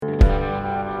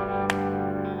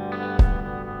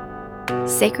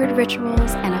sacred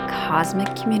rituals, and a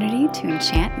cosmic community to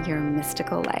enchant your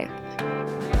mystical life.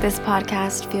 This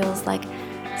podcast feels like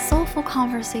soulful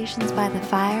conversations by the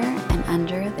fire and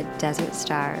under the desert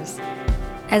stars,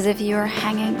 as if you are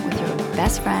hanging with your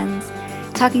best friends,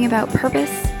 talking about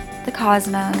purpose, the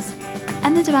cosmos,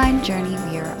 and the divine journey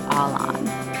we are all on.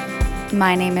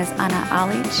 My name is Anna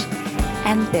Alich,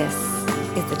 and this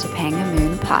is the Topanga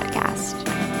Moon Podcast.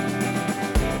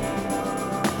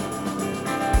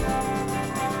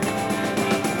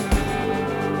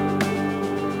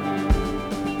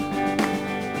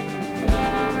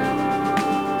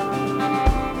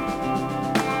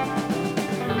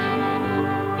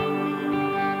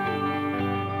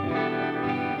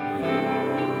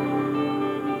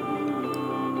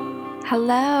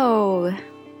 Hello.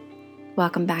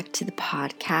 Welcome back to the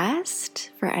podcast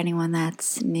for anyone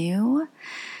that's new.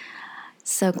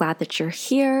 So glad that you're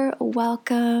here.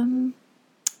 Welcome.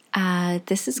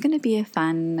 This is going to be a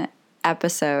fun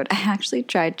episode. I actually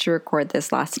tried to record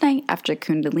this last night after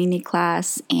Kundalini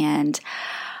class, and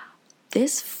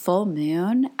this full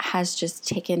moon has just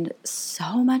taken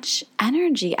so much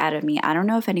energy out of me. I don't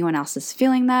know if anyone else is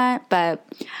feeling that, but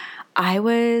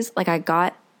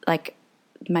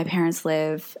my parents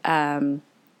live,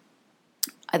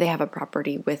 they have a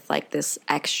property with like this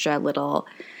extra little,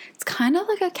 it's kind of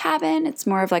like a cabin. It's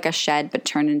more of like a shed, but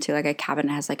turned into like a cabin.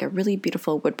 It has like a really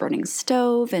beautiful wood burning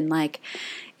stove, and like,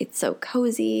 it's so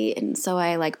cozy. And so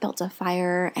I like built a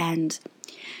fire and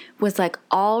was like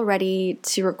all ready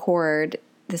to record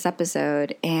this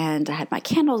episode. And I had my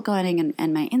candles going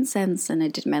and my incense, and I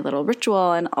did my little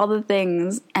ritual and all the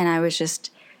things. And I was just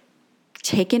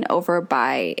taken over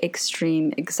by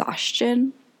extreme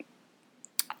exhaustion,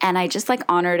 and I just like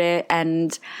honored it,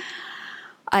 and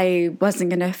I wasn't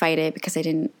going to fight it because I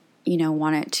didn't,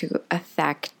 want it to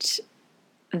affect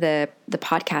the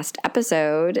podcast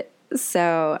episode.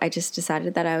 So I just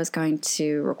decided that I was going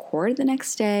to record the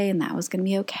next day, and that was going to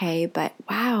be okay. But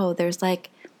wow, there's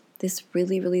like this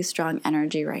really, really strong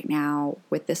energy right now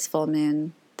with this full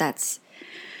moon that's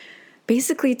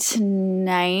basically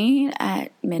tonight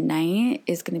at midnight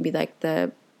is going to be like the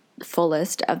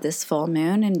fullest of this full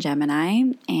moon in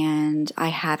Gemini. And I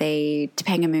have a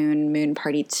Topanga moon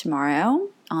party tomorrow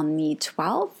on the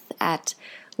 12th at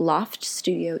Loft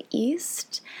Studio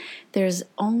East. There's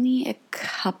only a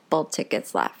couple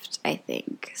tickets left, I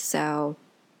think. So,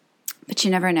 but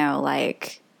you never know,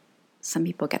 like some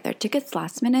people get their tickets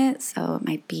last minute, so it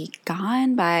might be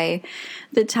gone by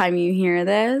the time you hear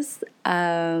this.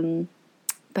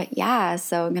 But yeah,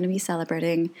 so I'm going to be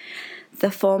celebrating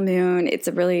the full moon. It's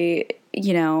a really,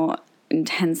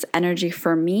 intense energy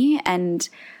for me. And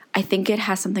I think it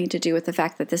has something to do with the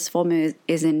fact that this full moon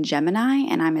is in Gemini,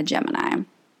 and I'm a Gemini.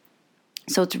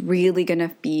 So it's really going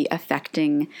to be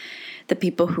affecting the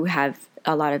people who have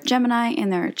a lot of Gemini in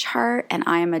their chart. And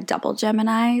I am a double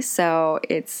Gemini. So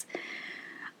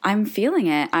I'm feeling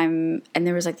it. And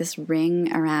there was like this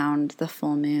ring around the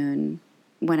full moon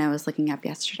when I was looking up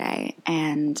yesterday,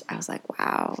 and I was like,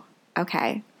 wow,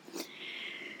 okay.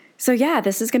 So yeah,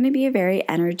 this is going to be a very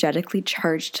energetically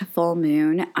charged full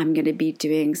moon. I'm going to be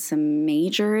doing some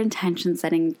major intention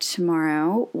setting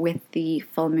tomorrow with the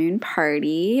full moon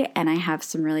party, and I have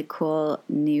some really cool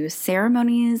new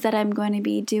ceremonies that I'm going to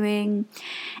be doing.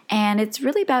 And it's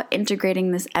really about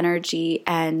integrating this energy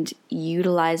and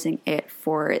utilizing it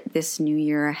for this new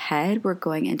year ahead. We're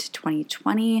going into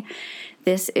 2020.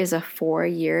 This is a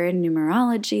 4-year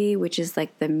numerology, which is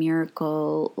like the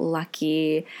miracle,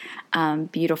 lucky,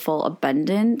 beautiful,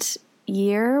 abundant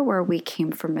year, where we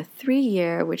came from a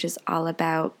 3-year, which is all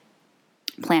about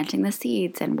planting the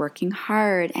seeds and working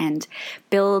hard and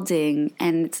building.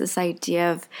 And it's this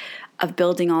idea of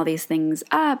building all these things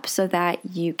up so that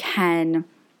you can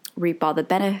reap all the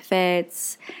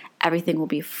benefits. Everything will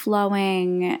be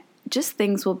flowing. Just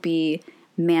things will be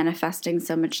manifesting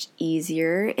so much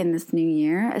easier in this new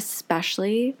year,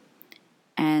 especially,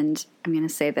 and I'm going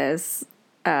to say this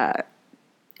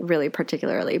really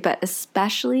particularly, but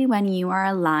especially when you are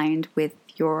aligned with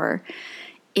your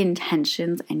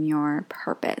intentions and your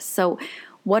purpose. So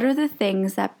what are the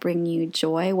things that bring you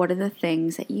joy? What are the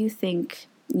things that you think,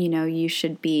 you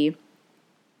should be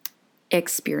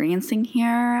experiencing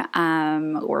here,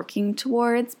 working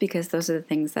towards, because those are the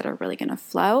things that are really going to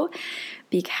flow,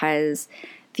 because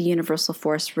the universal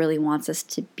force really wants us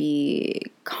to be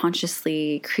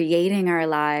consciously creating our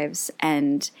lives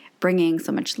and bringing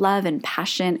so much love and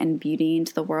passion and beauty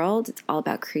into the world. It's all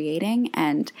about creating.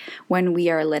 And when we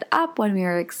are lit up, when we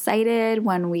are excited,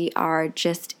 when we are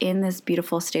just in this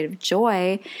beautiful state of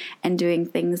joy and doing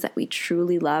things that we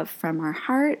truly love from our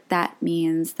heart, that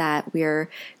means that we're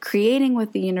creating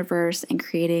with the universe and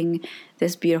creating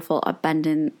this beautiful,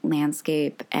 abundant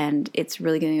landscape. And it's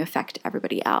really going to affect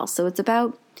everybody else. So it's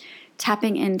about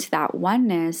tapping into that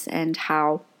oneness and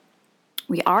how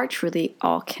we are truly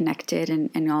all connected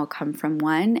and all come from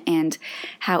one, and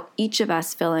how each of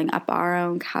us filling up our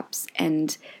own cups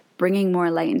and bringing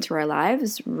more light into our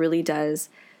lives really does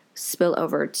spill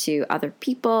over to other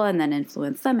people and then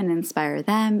influence them and inspire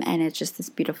them. And it's just this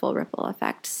beautiful ripple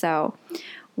effect. So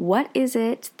what is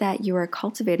it that you are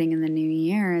cultivating in the new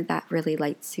year that really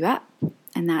lights you up?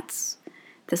 And that's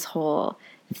this whole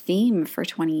theme for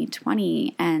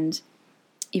 2020. And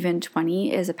even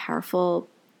 20 is a powerful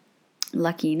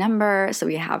lucky number. So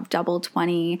we have double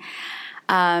 20.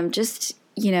 Just,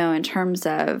 in terms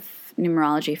of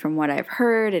numerology, from what I've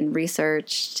heard and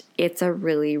researched, it's a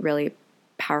really, really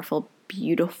powerful,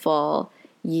 beautiful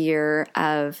year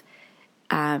of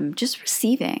just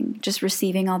receiving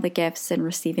all the gifts and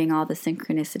receiving all the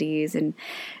synchronicities, and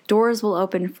doors will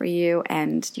open for you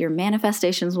and your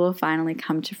manifestations will finally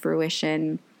come to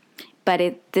fruition.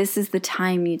 But this is the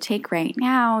time you take right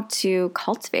now to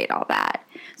cultivate all that.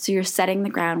 So you're setting the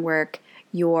groundwork,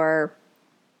 you're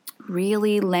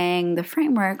really laying the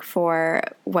framework for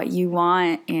what you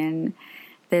want in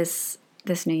this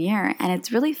new year. And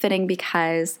it's really fitting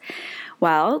because,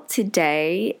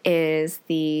 today is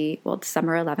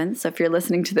December 11th. So if you're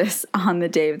listening to this on the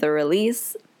day of the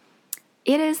release,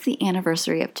 it is the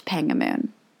anniversary of Topanga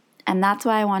Moon. And that's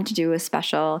why I want to do a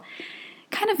special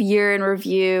kind of year in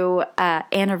review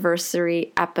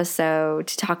anniversary episode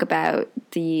to talk about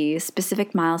the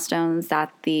specific milestones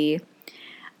that the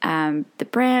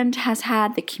brand has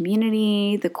had, the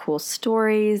community, the cool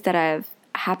stories that have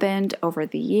happened over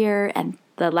the year, and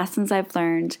the lessons I've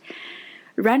learned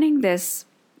running this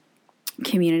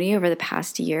community over the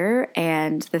past year,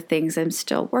 and the things I'm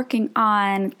still working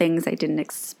on, things I didn't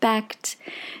expect,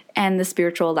 and the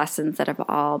spiritual lessons that have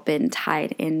all been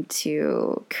tied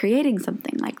into creating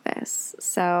something like this.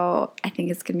 So I think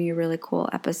it's going to be a really cool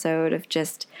episode of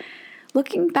just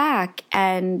looking back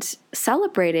and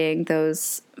celebrating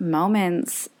those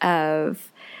moments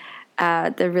of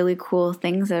the really cool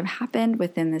things that have happened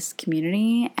within this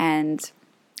community, and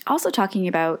also talking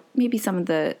about maybe some of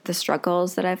the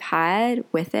struggles that I've had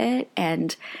with it,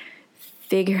 and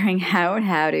figuring out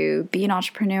how to be an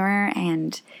entrepreneur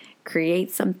and create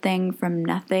something from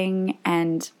nothing.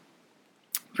 And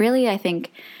really, I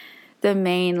think the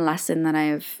main lesson that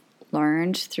I've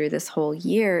learned through this whole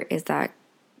year is that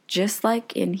just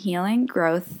like in healing,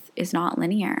 growth is not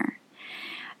linear.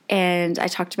 And I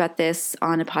talked about this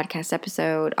on a podcast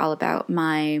episode all about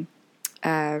my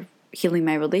healing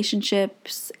my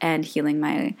relationships and healing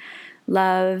my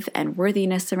love and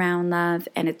worthiness around love.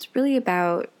 And it's really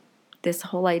about this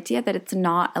whole idea that it's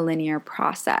not a linear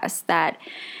process, that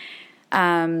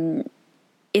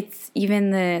it's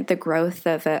even the growth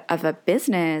of a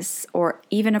business or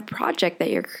even a project that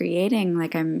you're creating.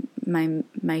 Like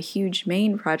my huge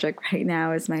main project right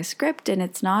now is my script, and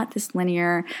it's not this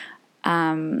linear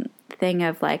thing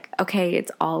of like, okay,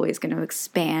 it's always going to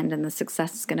expand and the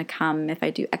success is going to come if I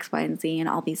do X, Y, and Z and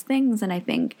all these things. And I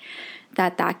think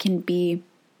that can be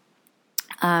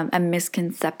a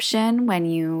misconception when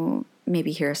you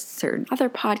maybe hear certain other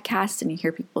podcasts and you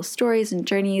hear people's stories and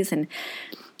journeys, and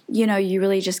you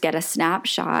really just get a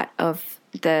snapshot of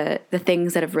the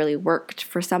things that have really worked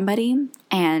for somebody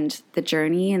and the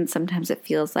journey. And sometimes it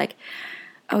feels like,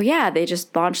 oh yeah, they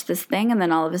just launched this thing and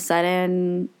then all of a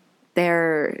sudden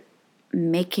they're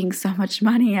making so much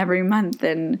money every month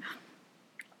and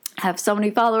have so many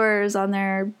followers on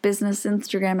their business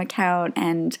Instagram account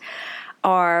and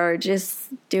are just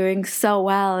doing so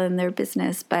well in their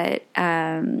business. But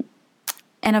and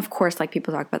of course, like,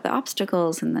 people talk about the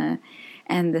obstacles and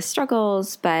the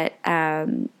struggles, but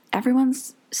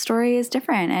everyone's story is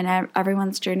different and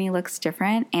everyone's journey looks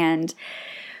different. And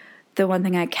the one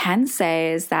thing I can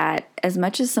say is that as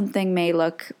much as something may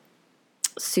look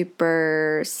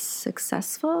super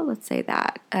successful, let's say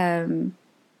that,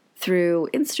 through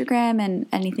Instagram and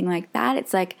anything like that,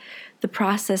 it's like the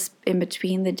process in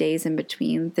between, the days in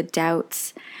between, the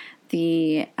doubts,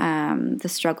 the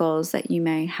struggles that you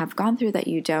may have gone through that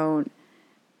you don't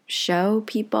show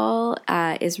people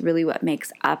is really what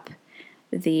makes up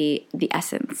the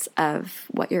essence of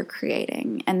what you're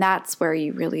creating. And that's where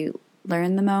you really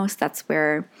learn the most. That's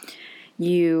where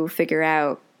you figure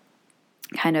out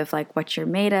kind of like what you're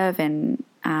made of. And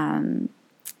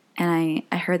I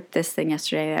heard this thing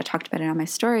yesterday. I talked about it on my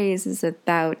stories, is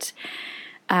about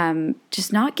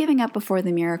just not giving up before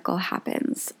the miracle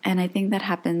happens. And I think that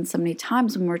happens so many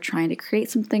times when we're trying to create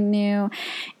something new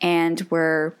and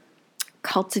we're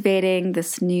cultivating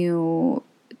this new,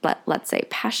 let's say,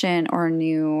 passion or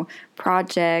new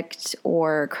project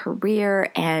or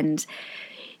career. And,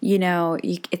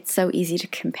 it's so easy to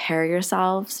compare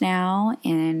yourselves now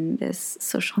in this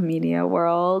social media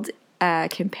world.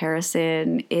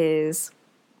 Comparison is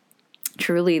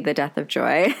truly the death of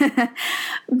joy.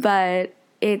 But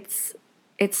it's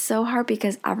so hard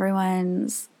because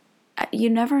you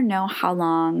never know how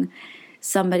long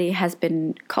somebody has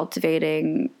been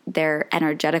cultivating their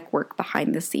energetic work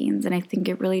behind the scenes. And I think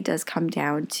it really does come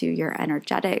down to your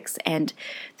energetics and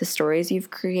the stories you've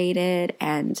created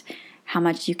and how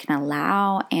much you can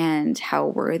allow and how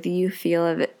worthy you feel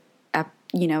of it,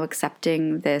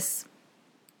 accepting this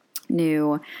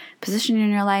new position in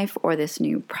your life or this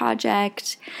new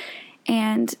project.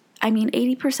 And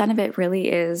 80% of it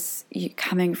really is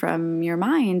coming from your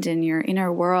mind and your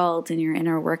inner world and your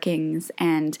inner workings.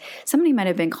 And somebody might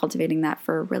have been cultivating that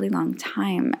for a really long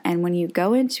time. And when you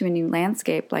go into a new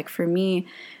landscape, like for me,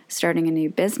 starting a new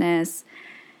business,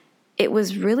 it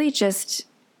was really just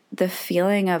the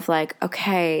feeling of like,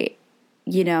 okay,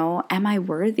 am I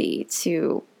worthy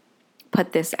to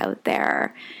put this out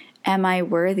there? Am I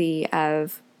worthy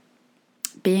of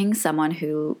being someone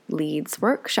who leads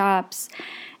workshops?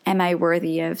 Am I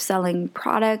worthy of selling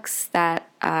products that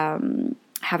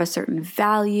have a certain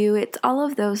value? It's all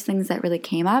of those things that really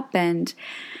came up, and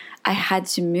I had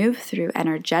to move through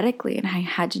energetically, and I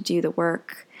had to do the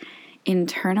work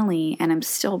internally, and I'm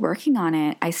still working on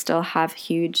it. I still have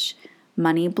huge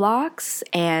money blocks,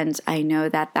 and I know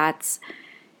that that's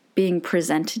being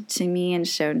presented to me and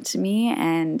shown to me,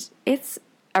 and it's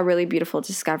a really beautiful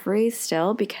discovery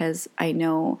still, because I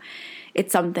know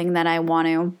it's something that I want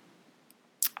to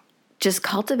just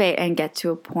cultivate and get to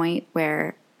a point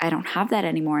where I don't have that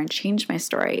anymore, and change my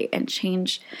story and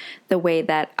change the way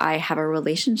that I have a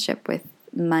relationship with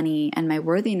money and my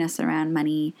worthiness around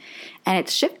money. And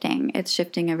it's shifting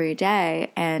every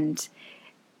day, and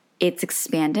it's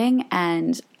expanding,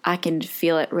 and I can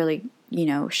feel it really,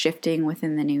 shifting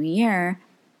within the new year.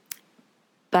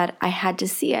 But I had to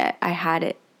see it. I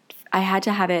had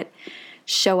to have it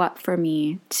show up for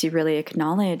me to really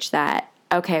acknowledge that,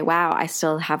 okay, wow, I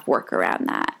still have work around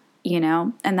that,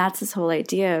 And that's this whole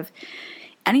idea of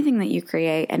anything that you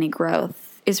create, any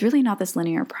growth, is really not this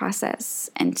linear process.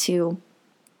 And to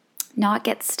not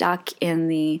get stuck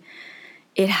in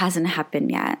it hasn't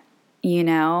happened yet,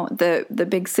 the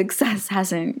big success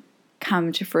hasn't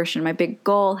come to fruition. My big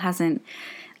goal hasn't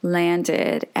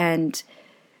landed. And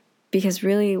because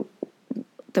really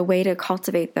the way to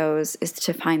cultivate those is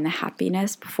to find the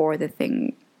happiness before the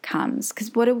thing comes.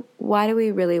 Because why do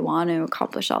we really want to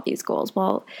accomplish all these goals?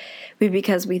 Well,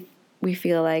 because we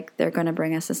feel like they're going to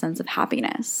bring us a sense of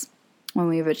happiness when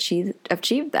we've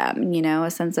achieved them,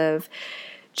 a sense of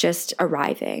just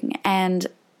arriving. And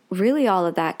really all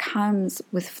of that comes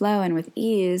with flow and with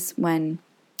ease when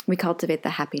we cultivate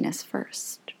the happiness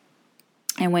first.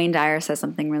 And Wayne Dyer says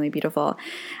something really beautiful.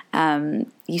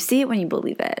 You see it when you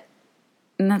believe it.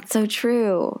 And that's so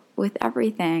true with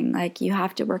everything. Like, you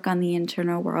have to work on the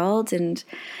internal world and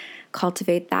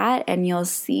cultivate that, and you'll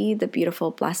see the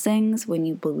beautiful blessings when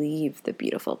you believe the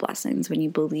beautiful blessings, when you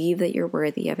believe that you're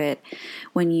worthy of it,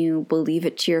 when you believe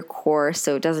it to your core,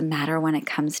 so it doesn't matter when it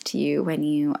comes to you, when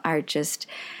you are just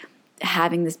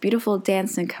having this beautiful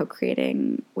dance and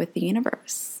co-creating with the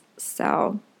universe.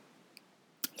 So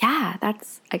yeah,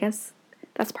 I guess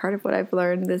that's part of what I've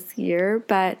learned this year.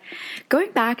 But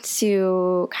going back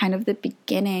to kind of the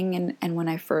beginning and when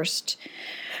I first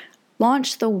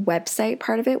launched the website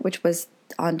part of it, which was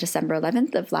on December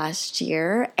 11th of last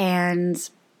year. And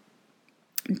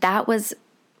that was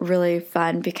really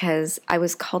fun because I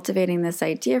was cultivating this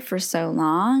idea for so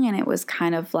long, and it was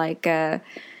kind of like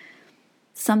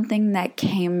something that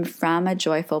came from a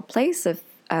joyful place of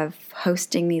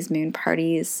hosting these moon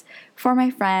parties for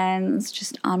my friends,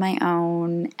 just on my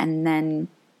own, and then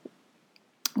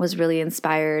was really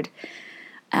inspired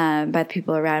by the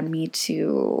people around me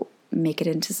to make it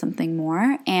into something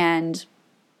more. And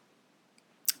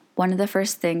one of the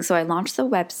first things, so I launched the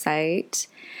website,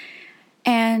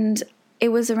 and it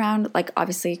was around, like,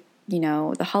 obviously,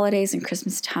 the holidays and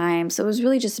Christmas time. So it was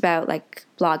really just about like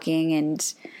blogging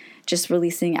and just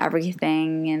releasing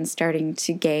everything and starting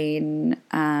to gain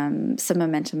some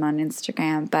momentum on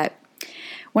Instagram. But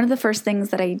one of the first things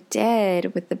that I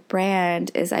did with the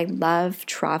brand is I love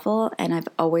travel, and I've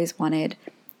always wanted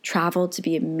travel to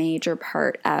be a major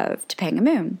part of Topanga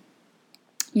Moon,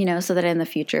 so that in the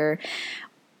future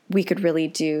we could really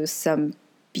do some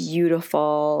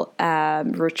beautiful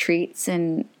retreats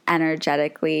in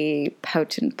energetically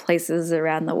potent places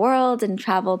around the world and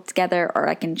travel together, or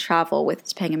I can travel with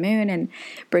Topanga Moon and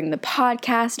bring the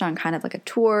podcast on kind of like a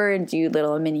tour and do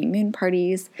little mini moon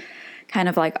parties kind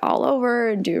of like all over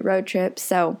and do road trips.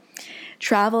 So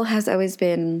travel has always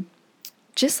been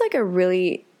just like a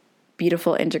really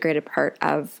beautiful integrated part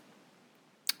of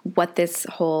what this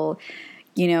whole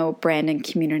brand and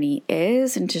community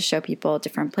is, and to show people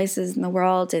different places in the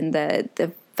world and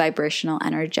the vibrational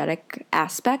energetic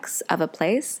aspects of a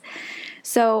place.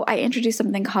 So I introduced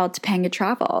something called Topanga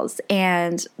Travels,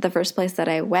 and the first place that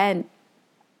I went,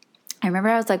 I remember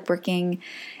I was like working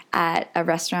at a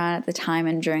restaurant at the time,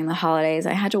 and during the holidays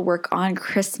I had to work on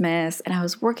Christmas, and I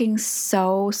was working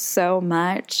so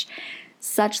much,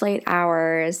 such late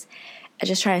hours,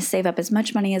 just trying to save up as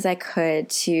much money as I could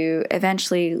to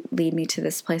eventually lead me to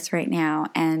this place right now.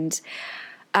 And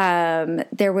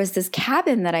there was this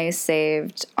cabin that I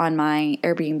saved on my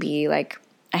Airbnb. Like,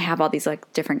 I have all these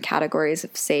like different categories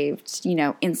of saved,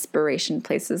 inspiration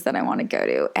places that I want to go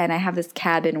to. And I have this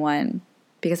cabin one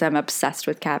because I'm obsessed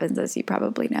with cabins, as you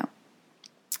probably know.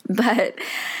 But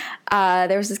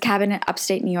there was this cabin in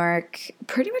upstate New York,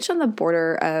 pretty much on the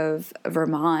border of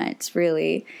Vermont,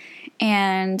 really.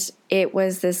 And it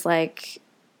was this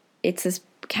it's this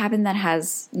cabin that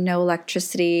has no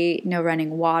electricity, no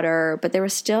running water, but they were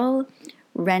still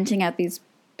renting out these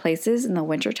places in the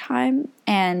wintertime.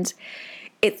 And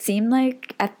it seemed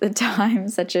like at the time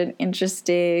such an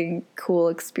interesting, cool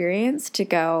experience to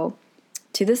go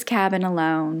to this cabin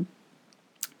alone,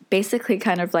 basically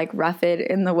kind of like rough it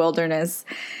in the wilderness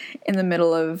in the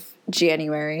middle of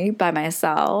January by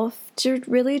myself, to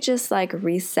really just like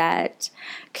reset,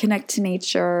 connect to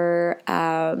nature,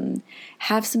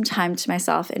 have some time to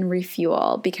myself and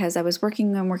refuel, because I was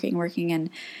working, and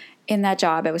in that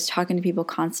job I was talking to people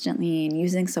constantly and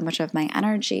using so much of my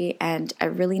energy, and I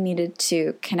really needed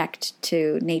to connect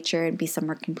to nature and be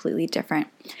somewhere completely different,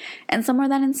 and somewhere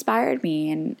that inspired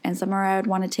me, and somewhere I would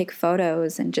want to take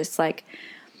photos and just like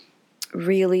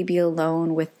really be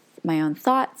alone with my own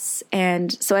thoughts.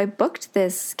 And so I booked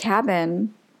this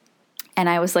cabin, and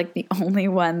I was like the only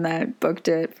one that booked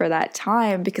it for that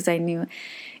time, because I knew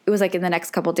it was like in the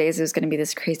next couple of days it was going to be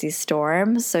this crazy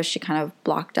storm. So she kind of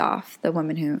blocked off the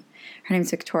woman her name's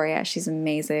Victoria. She's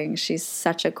amazing. She's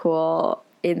such a cool,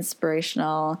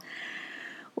 inspirational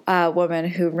woman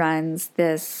who runs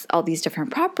all these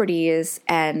different properties.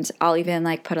 And I'll even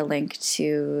like put a link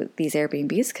to these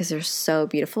Airbnbs because they're so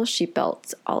beautiful. She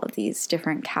built all of these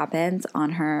different cabins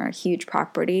on her huge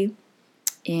property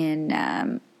in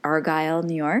Argyle,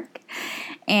 New York.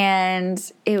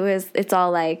 And it's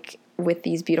all like with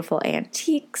these beautiful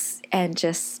antiques and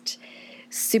just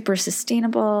super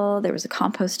sustainable. There was a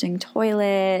composting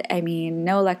toilet. I mean,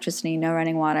 no electricity, no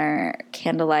running water,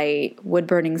 candlelight, wood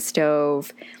burning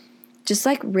stove, just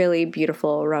like really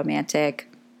beautiful, romantic.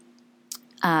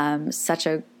 Such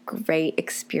a great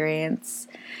experience,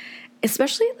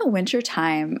 especially in the winter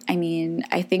time. I mean,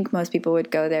 I think most people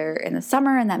would go there in the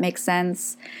summer, and that makes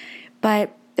sense.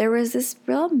 But there was this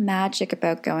real magic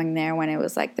about going there when it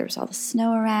was like there was all the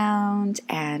snow around,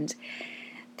 and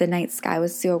the night sky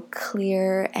was so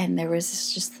clear, and there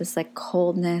was just this like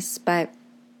coldness, but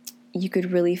you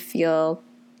could really feel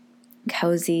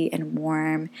cozy and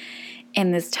warm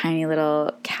in this tiny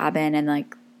little cabin. And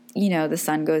like, the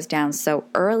sun goes down so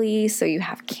early, so you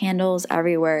have candles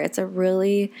everywhere. It's a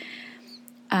really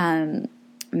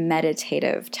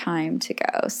meditative time to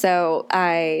go. So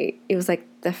it was like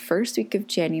the first week of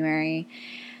January,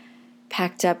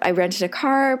 packed up. I rented a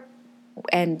car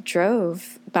and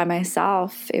drove by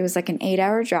myself. It was like an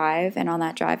 8-hour drive, and on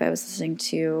that drive I was listening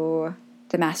to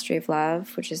The Mastery of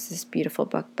Love, which is this beautiful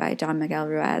book by Don Miguel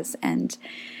Ruiz. And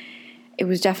it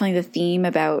was definitely the theme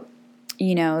about,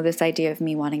 this idea of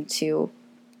me wanting to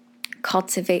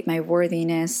cultivate my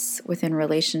worthiness within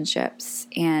relationships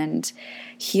and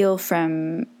heal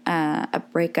from a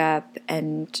breakup,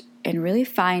 and really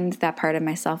find that part of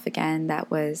myself again that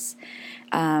was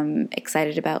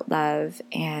excited about love,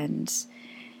 and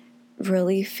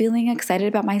really feeling excited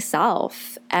about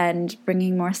myself, and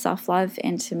bringing more self-love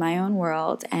into my own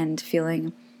world, and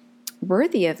feeling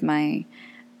worthy of my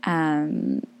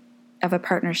of a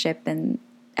partnership and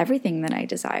everything that I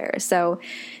desire. So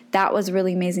that was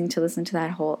really amazing to listen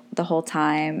to the whole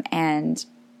time, and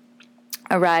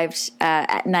arrived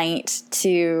at night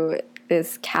to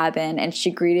this cabin, and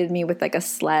she greeted me with like a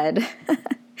sled.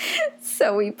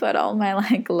 So we put all my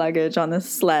like luggage on the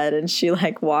sled, and she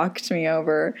like walked me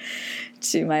over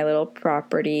to my little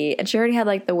property. And she already had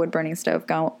like the wood burning stove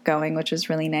going, which was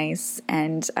really nice.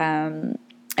 And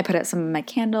I put out some of my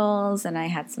candles and I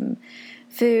had some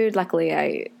food. Luckily,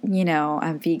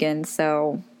 I'm vegan,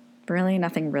 so really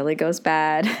nothing really goes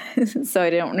bad. So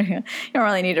you don't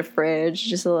really need a fridge,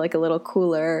 just like a little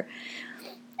cooler.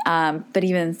 But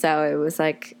even so, it was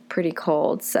like pretty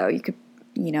cold. So you could,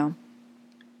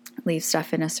 leave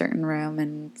stuff in a certain room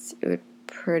and it would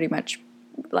pretty much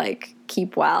like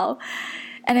keep well.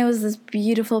 And it was this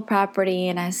beautiful property.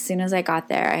 And as soon as I got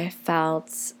there, I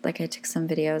felt like I took some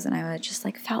videos and I just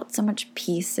like felt so much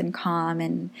peace and calm.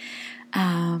 And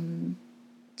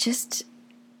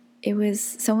it was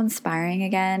so inspiring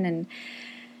again. And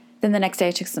then the next day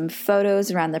I took some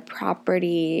photos around the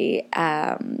property,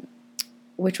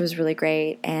 which was really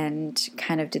great, and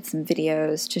kind of did some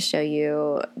videos to show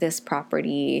you this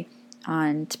property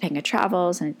on Topanga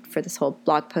Travels and for this whole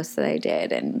blog post that I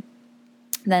did. And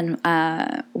then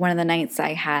one of the nights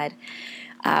I had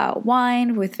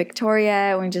wine with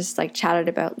Victoria, and we just like chatted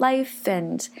about life,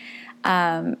 and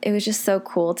it was just so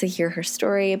cool to hear her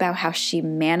story about how she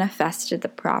manifested the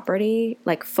property,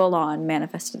 like full on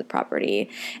manifested the property.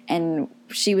 And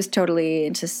she was totally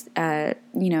into,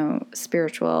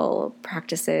 spiritual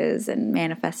practices and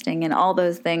manifesting and all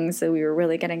those things. So we were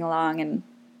really getting along, and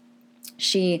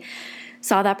she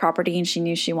saw that property and she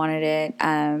knew she wanted it.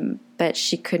 But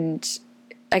she couldn't,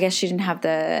 I guess she didn't have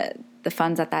the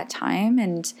funds at that time.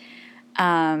 And,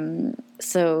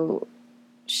 so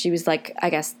she was like, I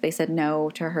guess they said no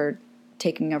to her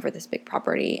taking over this big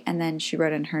property. And then she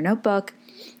wrote in her notebook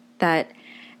that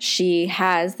she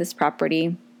has this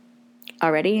property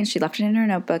already, and she left it in her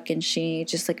notebook, and she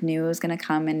just like knew it was going to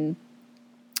come. And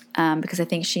because I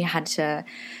think she had to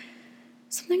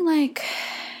something like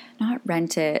not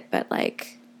rent it, but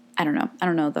like, I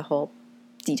don't know the whole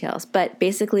details, but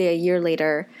basically a year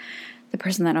later, the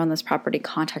person that owned this property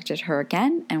contacted her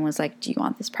again and was like, do you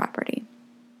want this property?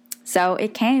 So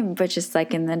it came, but just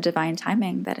like in the divine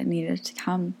timing that it needed to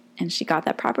come. And she got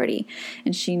that property,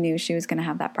 and she knew she was going to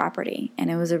have that property. And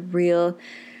it was a real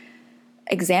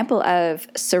example of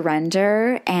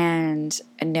surrender and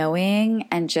knowing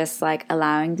and just like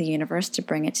allowing the universe to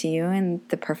bring it to you in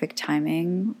the perfect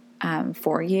timing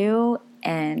for you.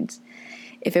 And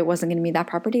if it wasn't going to be that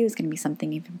property, it was going to be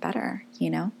something even better,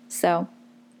 So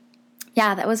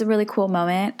yeah, that was a really cool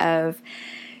moment of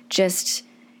just,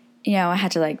 I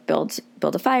had to like build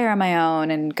a fire on my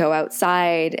own and go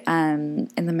outside in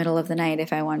the middle of the night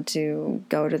if I wanted to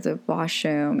go to the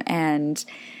washroom. And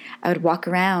I would walk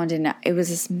around, and it was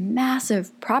this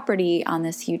massive property on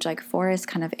this huge like forest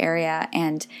kind of area.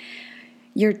 And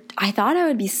I thought I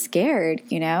would be scared,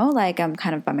 like I'm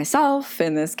kind of by myself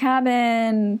in this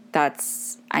cabin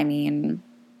that's,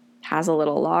 has a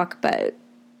little lock, but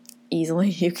easily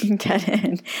you can get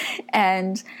in.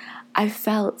 And I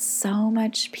felt so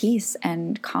much peace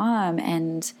and calm,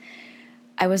 and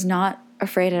I was not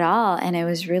afraid at all. And it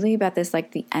was really about this,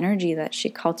 like the energy that she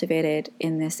cultivated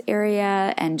in this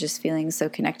area, and just feeling so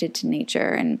connected to nature,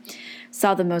 and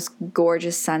saw the most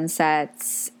gorgeous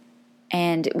sunsets.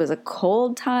 And it was a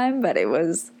cold time, but it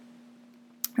was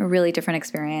a really different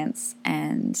experience.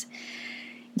 And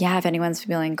yeah, if anyone's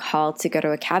feeling called to go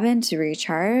to a cabin to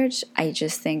recharge, I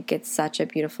just think it's such a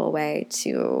beautiful way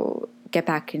to get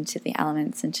back into the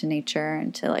elements, into nature,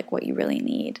 into like what you really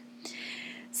need.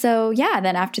 So yeah,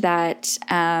 then after that,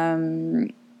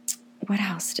 what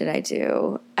else did I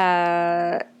do?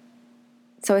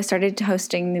 So I started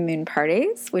hosting the moon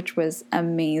parties, which was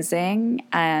amazing.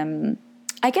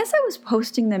 I guess I was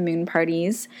hosting the moon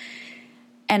parties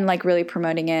and like really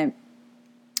promoting it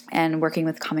and working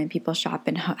with Common People Shop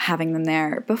and having them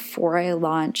there before I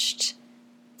launched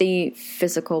the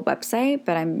physical website.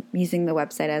 But I'm using the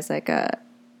website as like a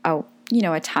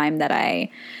time that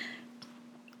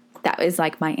is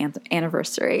like my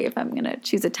anniversary, if I'm going to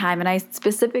choose a time. And I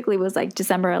specifically was like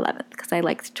December 11th because I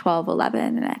liked 12/11,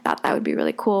 and I thought that would be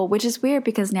really cool, which is weird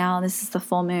because now this is the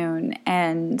full moon,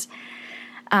 and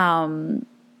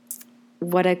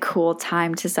what a cool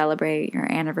time to celebrate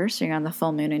your anniversary on the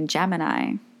full moon in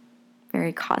Gemini.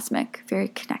 Very cosmic, very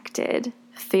connected.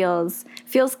 Feels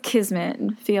kismet,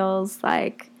 and feels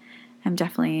like I'm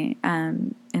definitely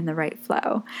in the right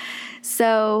flow.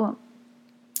 So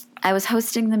I was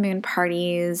hosting the moon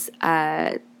parties.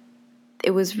 It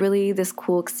was really this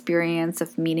cool experience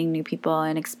of meeting new people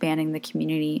and expanding the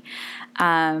community,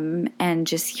 and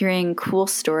just hearing cool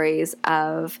stories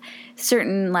of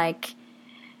certain like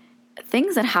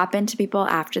things that happen to people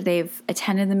after they've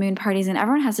attended the moon parties. And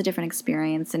everyone has a different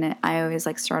experience. And I always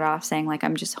like start off saying like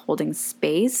I'm just holding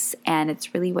space, and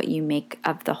it's really what you make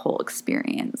of the whole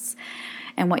experience.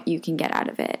 and what you can get out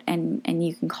of it, and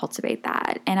you can cultivate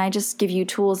that. And I just give you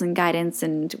tools and guidance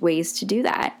and ways to do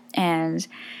that. And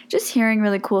just hearing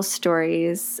really cool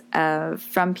stories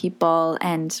from people,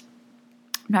 and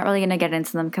I'm not really going to get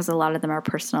into them because a lot of them are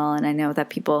personal, and I know that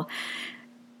people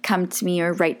come to me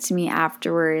or write to me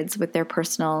afterwards with their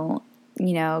personal,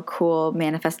 cool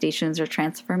manifestations or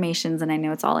transformations, and I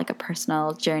know it's all like a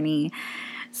personal journey,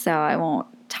 so I won't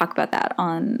talk about that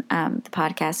on the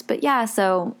podcast. But yeah,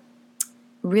 so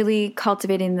really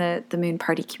cultivating the Moon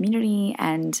Party community,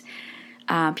 and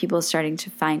people starting to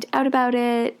find out about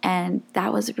it, and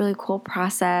that was a really cool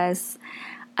process.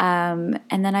 And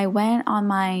then I went on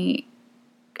my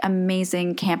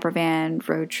amazing camper van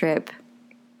road trip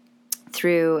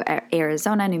through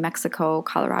Arizona, New Mexico,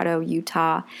 Colorado,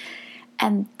 Utah.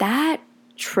 And that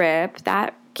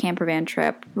camper van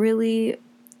trip, really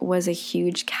was a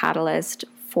huge catalyst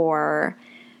for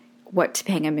what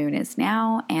Topanga Moon is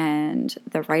now, and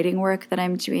the writing work that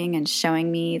I'm doing, and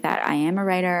showing me that I am a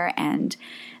writer, and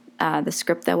the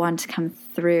script that wanted to come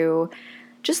through,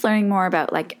 just learning more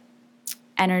about like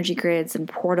energy grids and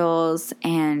portals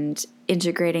and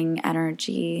integrating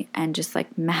energy and just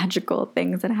like magical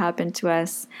things that happen to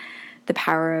us, the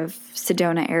power of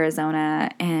Sedona,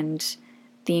 Arizona, and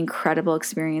the incredible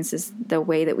experiences, the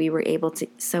way that we were able to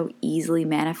so easily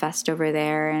manifest over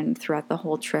there and throughout the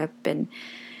whole trip, and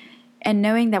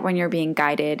knowing that when you're being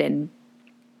guided and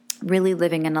really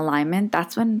living in alignment,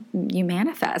 that's when you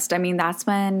manifest. I mean, that's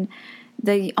when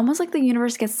almost like the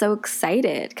universe gets so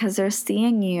excited because they're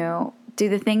seeing you do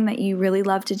the thing that you really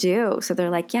love to do. So they're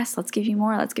like, yes, let's give you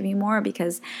more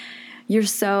because you're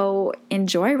so in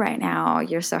joy right now.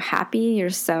 You're so happy. You're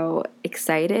so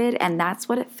excited. And that's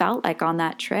what it felt like on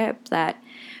that trip, that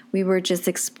we were just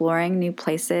exploring new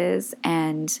places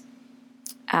and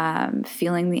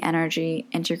feeling the energy,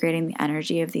 integrating the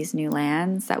energy of these new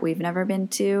lands that we've never been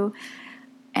to,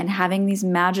 and having these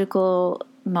magical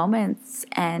moments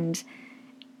and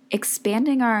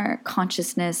expanding our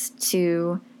consciousness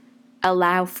to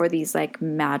allow for these like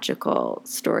magical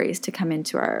stories to come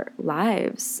into our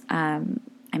lives. I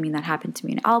mean, that happened to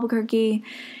me in Albuquerque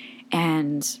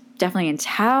and definitely in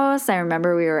Taos. I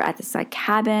remember we were at this like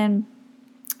cabin,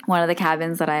 one of the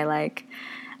cabins that I like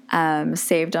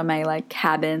saved on my like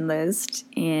cabin list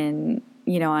on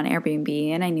Airbnb,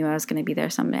 and I knew I was going to be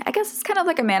there someday. I guess it's kind of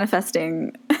like a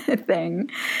manifesting thing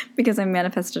because I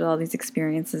manifested all these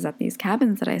experiences at these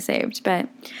cabins that I saved. But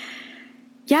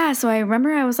yeah, so I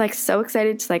remember I was like so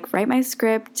excited to like write my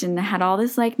script, and I had all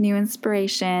this like new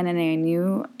inspiration, and I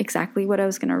knew exactly what I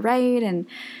was going to write. And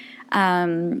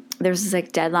there was this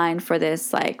like deadline for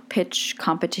this like pitch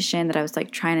competition that I was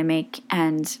like trying to make.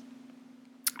 And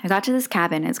I got to this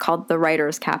cabin. It's called the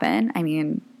Writer's Cabin. I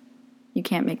mean, you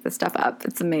can't make this stuff up.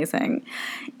 It's amazing.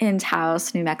 In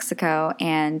Taos, New Mexico.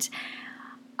 And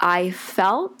I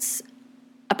felt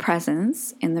a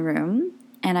presence in the room.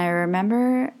 And I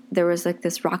remember there was like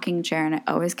this rocking chair, and it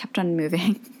always kept on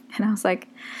moving. And I was like,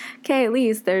 okay,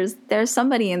 Elise, there's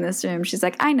somebody in this room. She's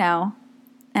like, I know.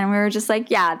 And we were just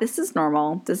like, yeah, this is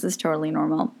normal. This is totally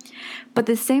normal. But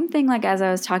the same thing, like as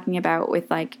I was talking about with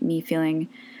like me feeling,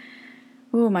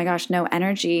 oh my gosh, no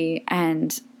energy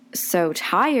and so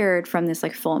tired from this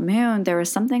like full moon, there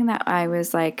was something that I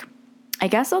was like, I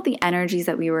guess all the energies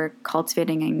that we were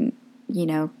cultivating and,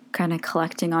 kind of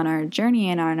collecting on our journey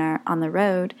and on the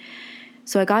road.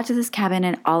 So I got to this cabin,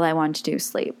 and all I wanted to do was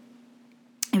sleep.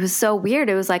 It was so weird.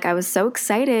 It was like I was so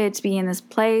excited to be in this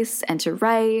place and to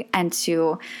write and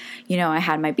to, I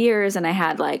had my beers and I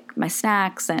had like my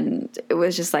snacks, and it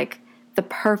was just like the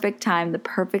perfect time, the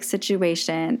perfect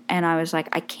situation. And I was like,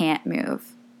 I can't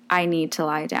move. I need to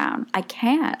lie down. I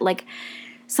can't. Like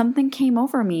something came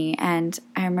over me, and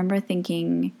I remember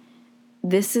thinking,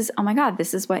 oh my God,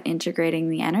 this is what integrating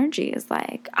the energy is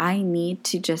like. I need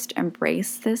to just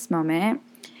embrace this moment,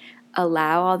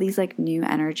 allow all these like new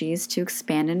energies to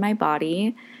expand in my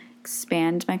body,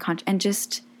 expand my conscious, and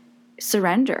just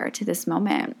surrender to this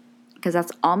moment, because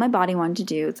that's all my body wanted to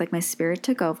do. It's like my spirit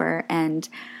took over, and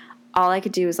all I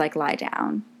could do was like lie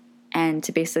down and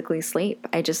to basically sleep.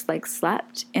 I just like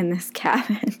slept in this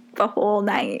cabin the whole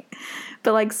night,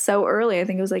 but like so early. I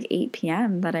think it was like 8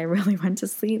 p.m. that I really went to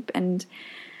sleep. And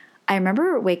I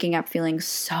remember waking up feeling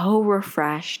so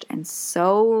refreshed and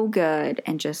so good,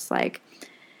 and just like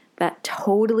that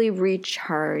totally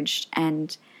recharged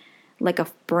and like a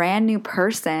brand new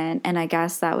person. And I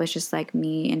guess that was just like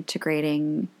me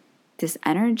integrating this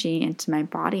energy into my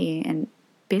body and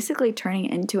basically turning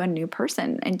it into a new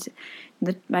person. And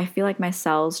I feel like my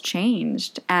cells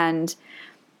changed. And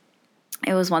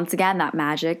it was once again that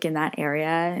magic in that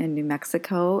area in New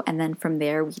Mexico. And then from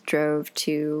there, we drove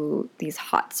to these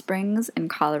hot springs in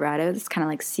Colorado, this kind of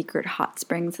like secret hot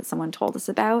springs that someone told us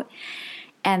about.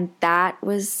 And that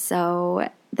was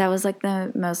like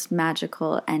the most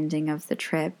magical ending of the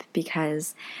trip,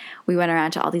 because we went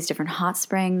around to all these different hot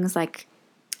springs, like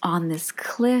on this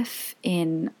cliff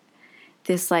in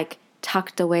this like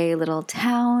tucked away little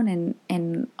town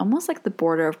in almost like the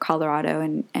border of Colorado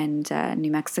and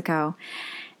New Mexico.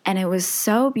 And it was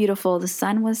so beautiful. The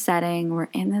sun was setting. We're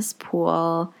in this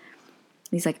pool,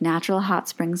 these like natural hot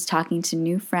springs, talking to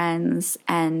new friends.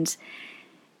 And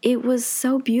it was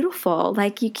so beautiful.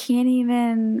 Like you can't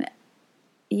even,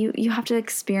 you have to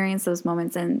experience those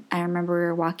moments. And I remember we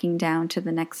were walking down to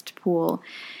the next pool,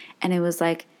 and it was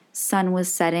like sun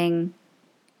was setting,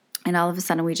 and all of a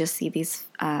sudden we just see these,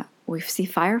 we see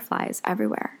fireflies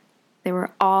everywhere. They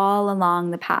were all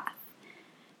along the path.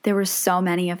 There were so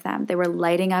many of them. They were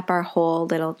lighting up our whole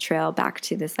little trail back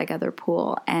to this like other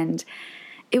pool. And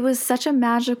it was such a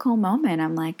magical moment.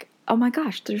 I'm like, oh my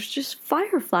gosh, there's just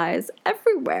fireflies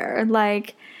everywhere.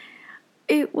 Like,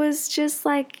 it was just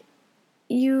like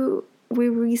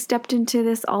we stepped into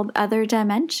this all other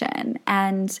dimension.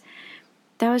 And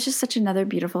that was just such another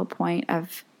beautiful point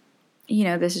of, you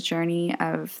know, this journey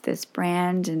of this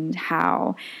brand, and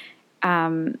how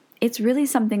it's really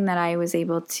something that I was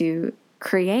able to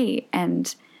create,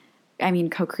 and I mean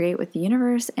co-create with the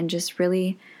universe, and just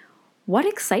really what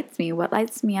excites me, what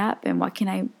lights me up, and what can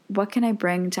I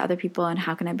bring to other people, and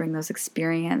how can I bring those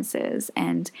experiences,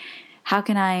 and how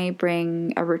can I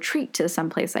bring a retreat to some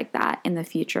place like that in the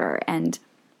future. And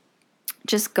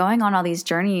just going on all these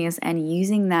journeys and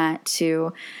using that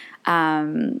to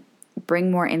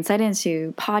bring more insight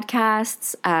into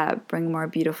podcasts, bring more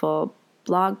beautiful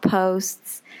blog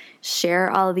posts,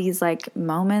 share all of these like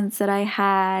moments that I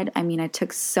had. I mean, I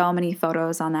took so many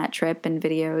photos on that trip and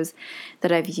videos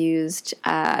that I've used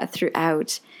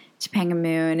throughout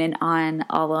Topangamoon, and on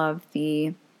all of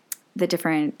the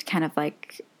different kind of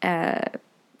like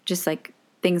just like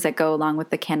things that go along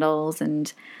with the candles,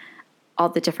 and all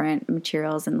the different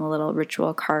materials, and the little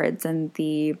ritual cards, and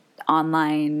the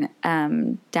online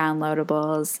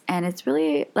downloadables. And it's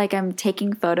really like I'm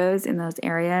taking photos in those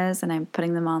areas, and I'm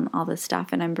putting them on all this stuff,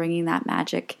 and I'm bringing that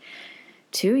magic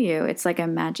to you. It's like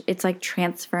it's like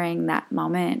transferring that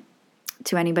moment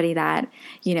to anybody that,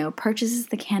 you know, purchases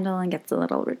the candle and gets a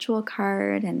little ritual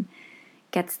card, and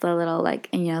gets the little like,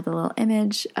 you know, the little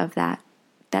image of that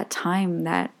time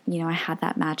that, you know, I had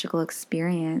that magical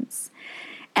experience.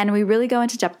 And we really go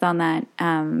into depth on that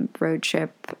road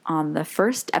trip on the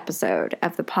first episode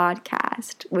of the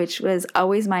podcast, which was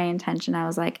always my intention. I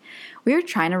was like, we were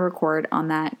trying to record on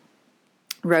that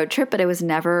road trip, but it was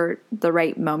never the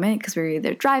right moment, because we were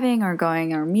either driving or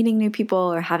going or meeting new people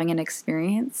or having an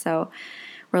experience. So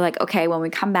we're like, okay, when we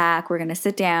come back, we're going to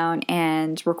sit down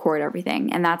and record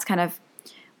everything. And that's kind of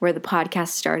where the podcast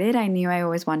started. I knew I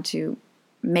always wanted to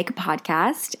make a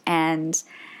podcast, and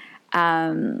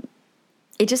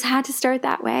it just had to start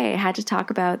that way. I had to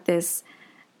talk about this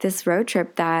road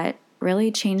trip that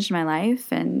really changed my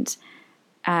life, and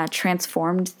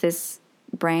transformed this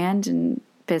brand and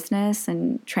business,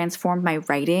 and transformed my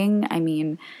writing. I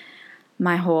mean,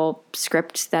 my whole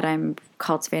script that I'm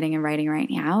cultivating and writing right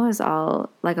now is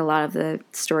all, like, a lot of the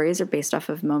stories are based off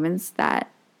of moments that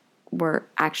were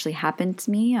actually happened to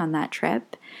me on that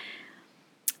trip.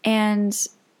 And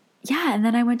yeah, and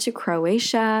then I went to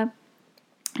Croatia,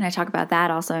 and I talk about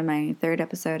that also in my third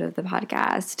episode of the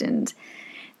podcast. And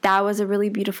that was a really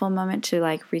beautiful moment to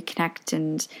like reconnect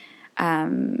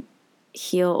and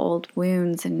heal old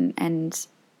wounds, and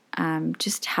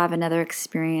just have another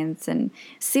experience, and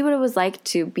see what it was like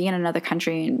to be in another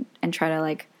country and try to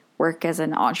like work as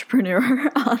an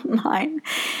entrepreneur online.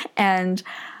 And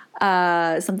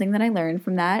something that I learned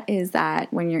from that is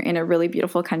that when you're in a really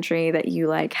beautiful country that you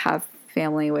like have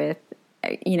family with,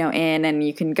 you know, and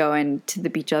you can go into the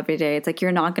beach every day, it's like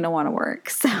you're not going to want to work.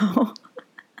 So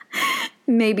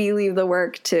maybe leave the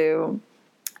work to,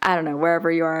 I don't know,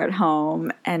 wherever you are at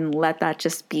home, and let that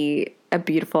just be a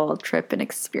beautiful trip and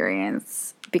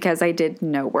experience, because I did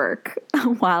no work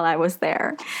while I was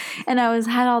there. And I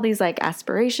had all these like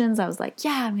aspirations. I was like,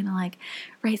 yeah, I'm going to like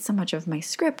write so much of my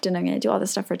script, and I'm going to do all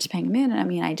this stuff for Topangamoon. And I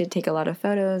mean, I did take a lot of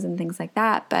photos and things like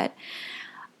that, but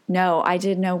no, I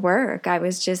did no work. I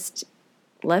was just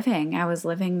living. I was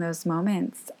living those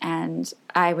moments, and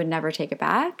I would never take it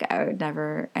back. I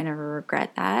never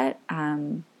regret that.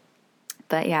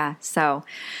 But yeah, so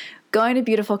going to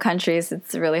beautiful countries,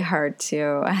 it's really hard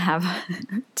to have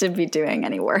to be doing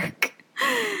any work.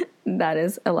 That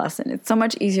is a lesson. It's so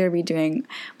much easier to be doing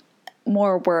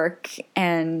more work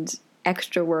and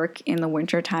extra work in the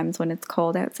winter times when it's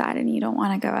cold outside and you don't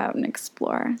want to go out and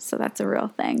explore. So that's a real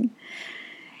thing.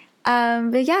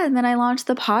 But yeah, and then I launched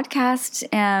the podcast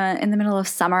in the middle of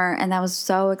summer, and that was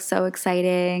so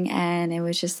exciting, and it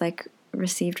was just like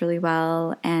received really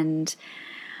well, and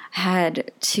had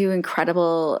 2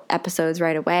 incredible episodes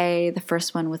right away. The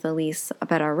first one with Elise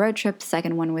about our road trip, the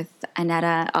second one with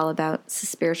Aneta all about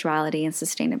spirituality and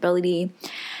sustainability.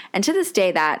 And to this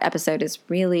day, that episode is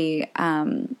really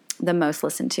the most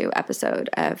listened to episode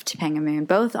of Topanga Moon,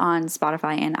 both on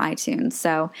Spotify and iTunes.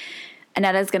 So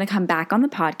Aneta is going to come back on the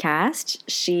podcast.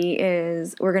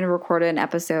 We're going to record an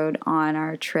episode on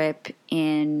our trip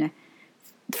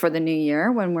for the new year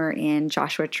when we're in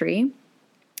Joshua Tree.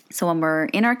 So when we're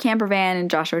in our camper van in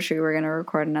Joshua Tree, we're going to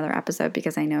record another episode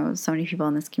because I know so many people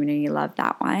in this community love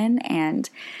that one. And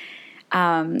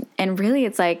really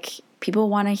it's like people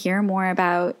want to hear more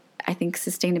about, I think,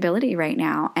 sustainability right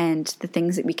now and the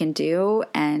things that we can do.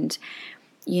 And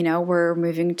we're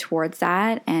moving towards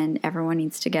that, and everyone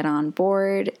needs to get on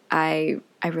board. I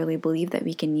really believe that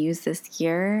we can use this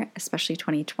year, especially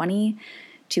 2020,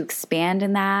 to expand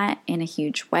in that in a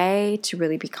huge way, to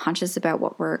really be conscious about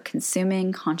what we're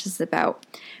consuming, conscious about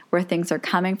where things are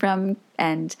coming from,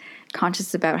 and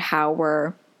conscious about how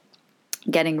we're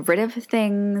getting rid of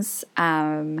things,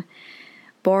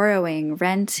 borrowing,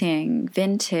 renting,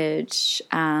 vintage,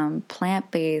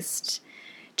 plant-based,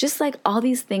 just like all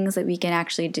these things that we can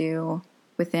actually do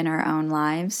within our own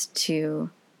lives to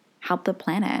help the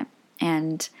planet.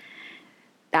 And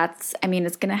it's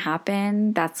going to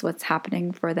happen. That's what's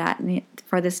happening for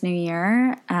this new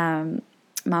year.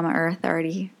 Mama Earth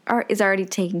is already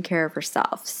taking care of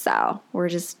herself. So we're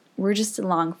just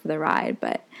along for the ride.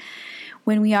 But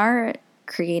when we are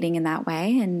creating in that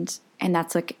way, and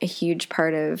that's like a huge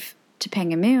part of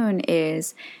Topanga Moon,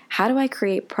 is how do I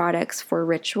create products for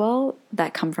ritual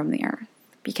that come from the earth?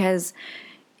 Because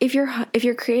if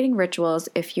you're creating rituals,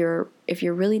 if you're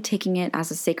really taking it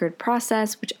as a sacred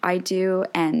process, which I do,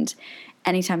 and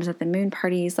anytime at the moon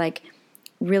parties, like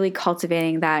really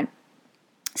cultivating that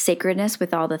sacredness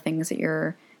with all the things that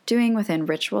you're doing within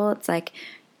ritual, it's like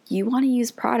you want to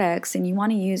use products and you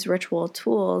want to use ritual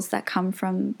tools that come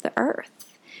from the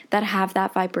earth, that have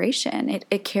that vibration.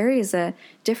 It carries a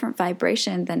different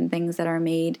vibration than things that are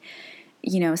made,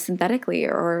 synthetically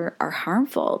or are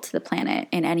harmful to the planet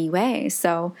in any way.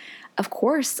 So, of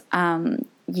course,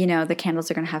 the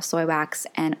candles are going to have soy wax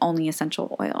and only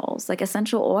essential oils. Like,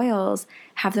 essential oils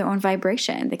have their own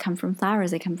vibration. They come from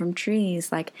flowers. They come from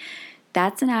trees. Like,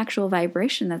 that's an actual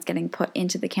vibration that's getting put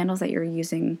into the candles that you're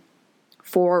using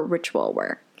for ritual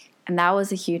work. And that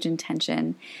was a huge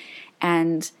intention.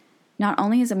 And not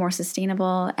only is it more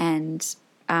sustainable and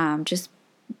just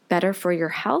better for your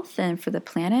health and for the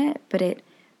planet, but it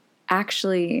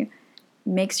actually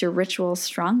makes your rituals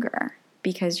stronger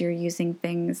because you're using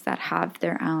things that have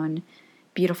their own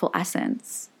beautiful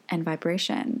essence and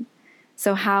vibration.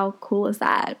 So how cool is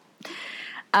that?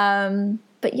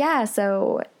 But yeah,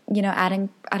 so,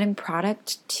 adding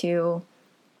product to,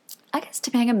 I guess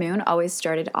Topanga Moon always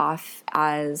started off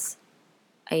as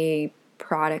a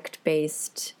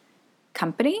product-based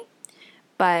company,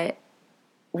 but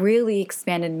really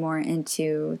expanded more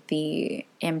into the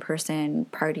in-person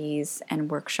parties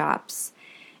and workshops.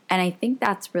 And I think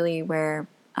that's really where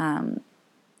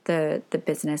the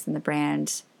business and the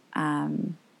brand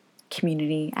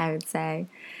community, I would say,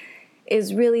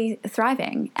 is really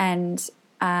thriving. And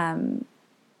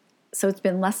so it's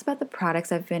been less about the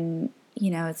products. It's been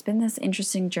this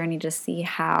interesting journey to see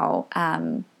how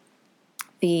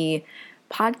the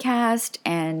podcast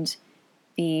and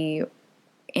the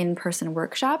in-person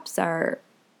workshops are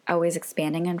always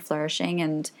expanding and flourishing,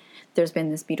 and there's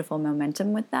been this beautiful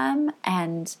momentum with them.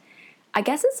 And I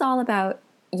guess it's all about,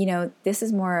 this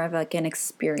is more of like an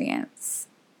experience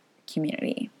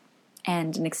community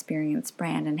and an experience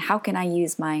brand, and how can I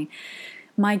use my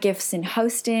gifts in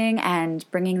hosting and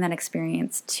bringing that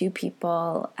experience to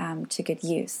people to good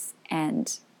use,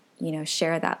 and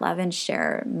share that love and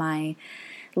share my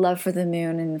love for the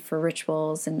moon and for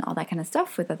rituals and all that kind of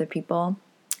stuff with other people.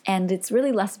 And it's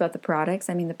really less about the products.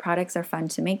 I mean, the products are fun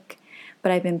to make,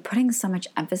 but I've been putting so much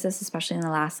emphasis, especially in the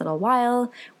last little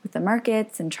while, with the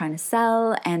markets and trying to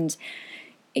sell, and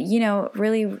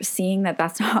really seeing that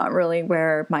that's not really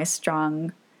where my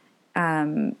strong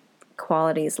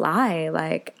qualities lie.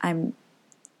 Like, I'm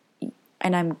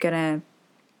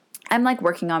like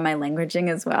working on my languaging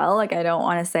as well. Like, I don't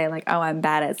want to say like, oh, I'm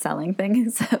bad at selling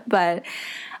things, but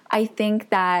I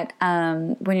think that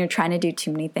when you're trying to do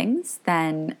too many things,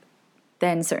 then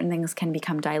then certain things can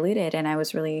become diluted. And I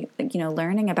was really,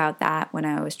 learning about that when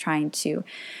I was trying to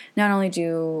not only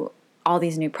do all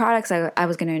these new products, I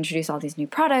was going to introduce all these new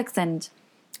products and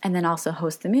then also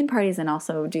host the moon parties and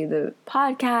also do the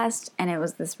podcast. And it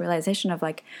was this realization of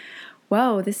like,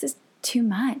 whoa, this is too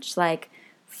much. Like,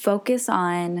 focus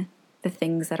on the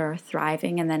things that are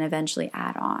thriving and then eventually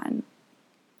add on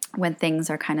when things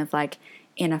are kind of like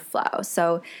in a flow.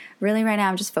 So really right now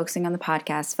I'm just focusing on the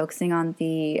podcast, focusing on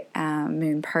the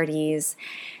moon parties,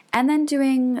 and then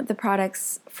doing the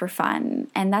products for fun.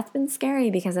 And that's been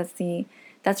scary because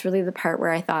that's really the part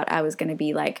where I thought I was going to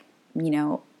be like,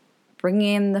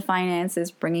 bringing in the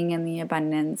finances, bringing in the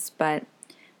abundance, but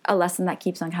a lesson that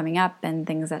keeps on coming up and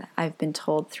things that I've been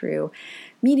told through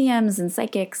mediums and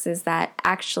psychics is that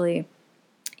actually,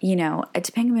 a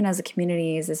Topanga Moon as a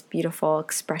community is this beautiful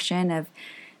expression of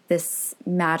this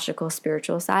magical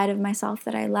spiritual side of myself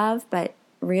that I love, but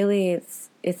really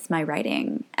it's my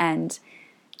writing. And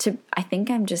I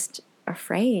think I'm just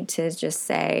afraid to just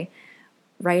say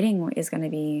writing is going to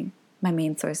be my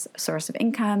main source of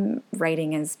income.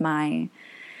 Writing is my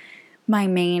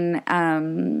main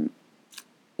thing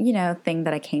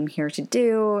that I came here to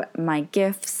do, my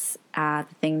gifts, the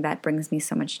thing that brings me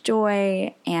so much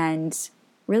joy, and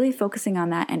really focusing on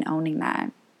that and owning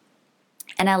that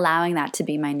and allowing that to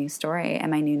be my new story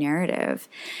and my new narrative.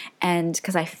 And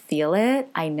because I feel it,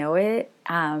 I know it,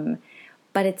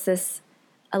 but it's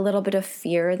a little bit of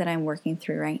fear that I'm working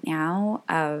through right now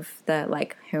of the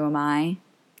like, who am I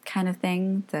kind of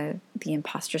thing, the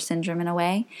imposter syndrome in a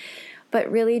way, but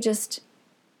really just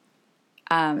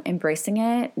embracing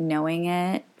it, knowing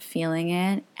it, feeling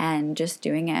it, and just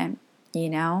doing it,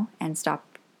 and stop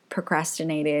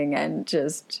procrastinating and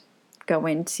just go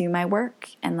into my work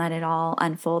and let it all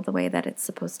unfold the way that it's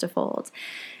supposed to fold.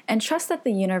 And trust that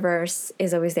the universe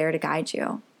is always there to guide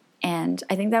you. And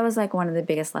I think that was like one of the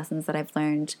biggest lessons that I've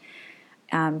learned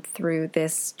through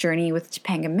this journey with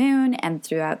Topanga Moon and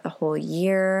throughout the whole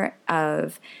year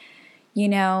of,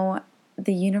 the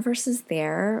universe is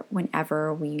there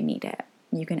whenever we need it.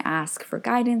 You can ask for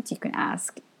guidance. You can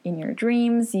ask in your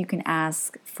dreams. You can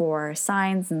ask for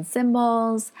signs and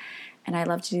symbols. And I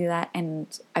love to do that. And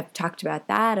I've talked about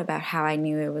that, about how I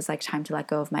knew it was like time to let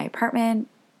go of my apartment.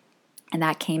 And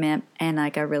that came in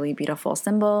like a really beautiful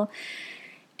symbol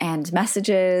and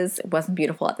messages. It wasn't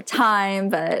beautiful at the time,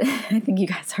 but I think you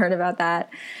guys heard about that.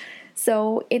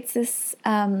 So it's this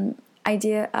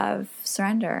idea of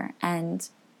surrender and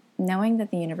knowing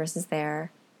that the universe is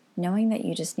there, knowing that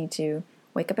you just need to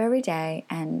wake up every day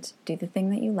and do the thing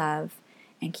that you love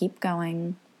and keep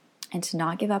going and to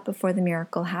not give up before the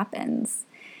miracle happens.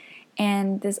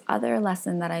 And this other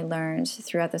lesson that I learned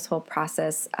throughout this whole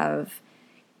process of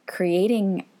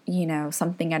creating,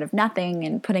 something out of nothing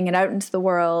and putting it out into the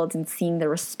world and seeing the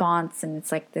response. And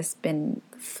it's like this been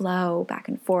flow back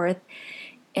and forth.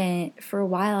 And for a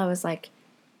while I was like,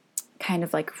 kind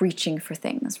of like reaching for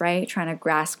things, right? Trying to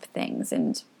grasp things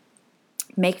and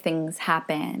make things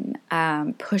happen,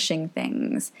 pushing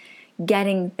things,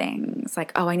 getting things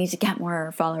like, oh, I need to get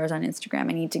more followers on Instagram.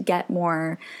 I need to get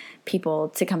more people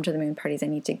to come to the moon parties. I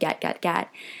need to get.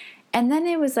 And then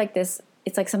it was like this,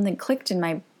 it's like something clicked in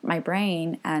my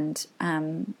brain, and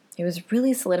it was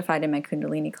really solidified in my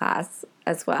Kundalini class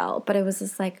as well. But it was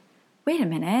just like, wait a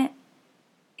minute.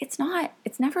 It's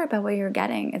never about what you're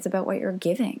getting. It's about what you're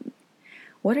giving.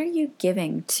 What are you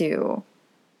giving to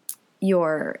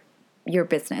your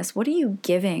business? What are you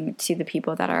giving to the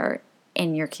people that are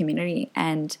in your community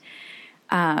and,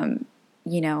 along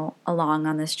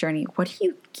on this journey? What are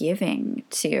you giving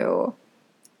to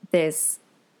this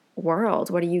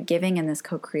world? What are you giving in this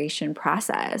co-creation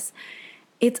process?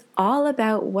 It's all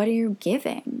about what are you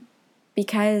giving,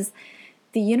 because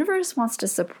the universe wants to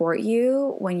support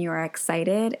you when you are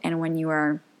excited and when you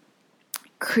are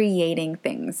creating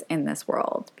things in this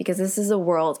world, because this is a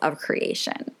world of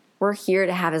creation. We're here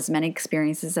to have as many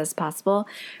experiences as possible.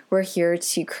 We're here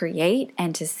to create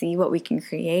and to see what we can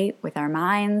create with our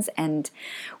minds and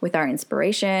with our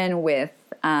inspiration, with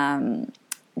our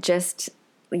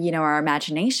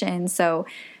imagination. So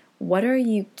what are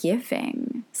you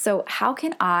giving? So how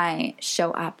can I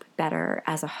show up better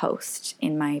as a host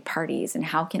in my parties? And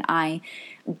how can I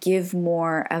give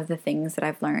more of the things that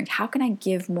I've learned? How can I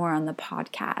give more on the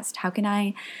podcast? How can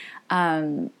I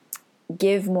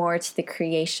give more to the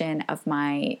creation of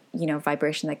my,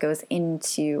 vibration that goes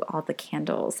into all the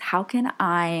candles? How can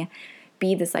I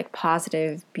be this like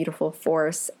positive, beautiful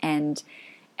force and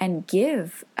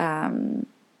give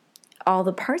all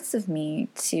the parts of me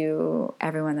to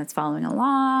everyone that's following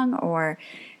along? Or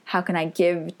how can I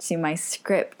give to my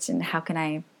script, and how can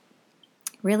I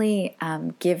really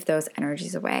give those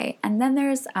energies away. And then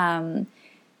there's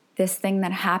this thing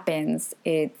that happens.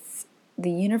 It's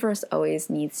the universe always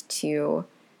needs to,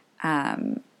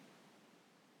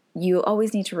 you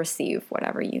always need to receive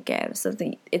whatever you give. So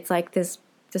it's like this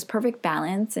perfect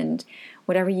balance, and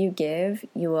whatever you give,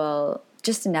 you will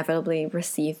just inevitably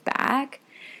receive back.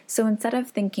 So instead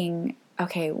of thinking,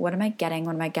 okay, what am I getting?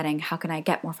 What am I getting? How can I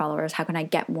get more followers? How can I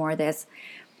get more of this?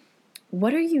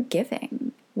 What are you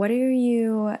giving? What are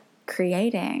you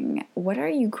creating? What are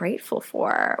you grateful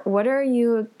for? What are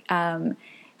you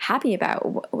happy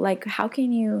about? Like, how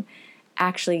can you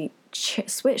actually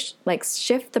shift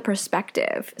the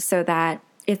perspective so that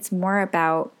it's more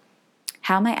about,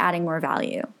 how am I adding more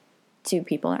value to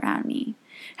people around me?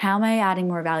 How am I adding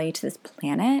more value to this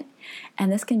planet?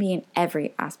 And this can be in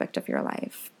every aspect of your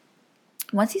life.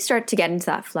 Once you start to get into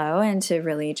that flow and to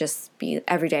really just be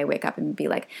every day, wake up and be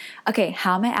like, okay,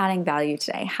 how am I adding value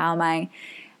today? How am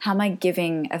I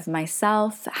giving of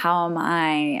myself? How am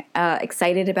I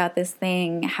excited about this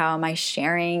thing? How am I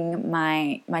sharing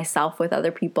myself with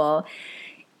other people?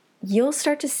 You'll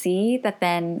start to see that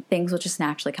then things will just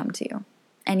naturally come to you.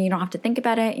 And you don't have to think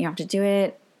about it. You don't have to do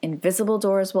it. Invisible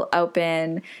doors will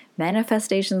open.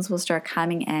 Manifestations will start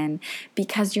coming in,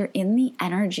 because you're in the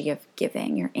energy of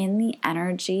giving. You're in the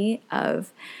energy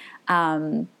of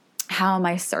how am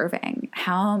I serving?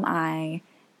 How am I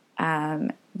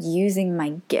using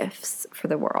my gifts for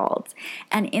the world?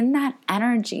 And in that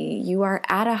energy, you are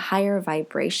at a higher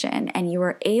vibration, and you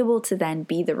are able to then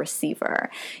be the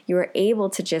receiver. You are able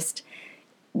to just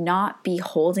not be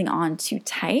holding on too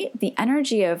tight. The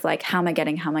energy of like, how am I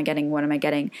getting? How am I getting? What am I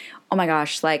getting? Oh my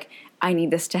gosh, like, I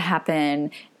need this to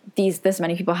happen. This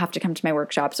many people have to come to my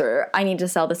workshops, or I need to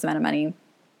sell this amount of money.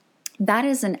 That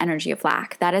is an energy of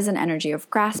lack. That is an energy of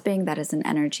grasping. That is an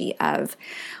energy of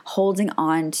holding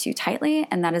on too tightly.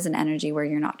 And that is an energy where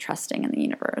you're not trusting in the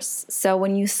universe. So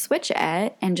when you switch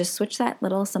it and just switch that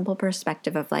little simple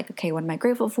perspective of like, okay, what am I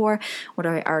grateful for? What do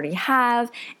I already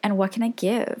have? And what can I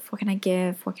give? What can I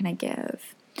give? What can I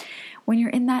give? When you're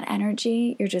in that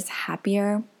energy, you're just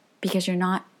happier, because you're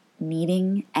not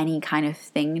needing any kind of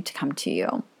thing to come to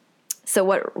you. So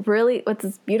what's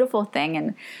this beautiful thing,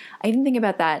 and I even think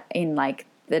about that in like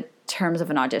the terms of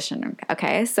an audition.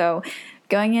 Okay, so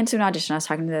going into an audition, I was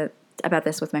talking about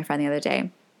this with my friend the other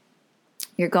day.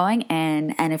 You're going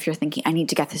in, and if you're thinking, I need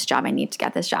to get this job,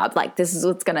 like this is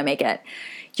what's going to make it.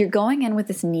 You're going in with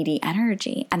this needy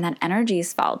energy, and that energy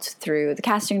is felt through the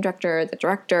casting director, the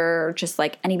director, just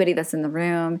like anybody that's in the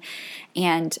room.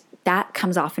 And that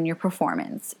comes off in your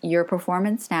performance. Your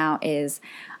performance now is,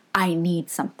 I need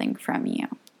something from you.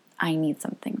 I need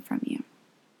something from you.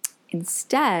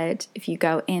 Instead, if you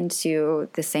go into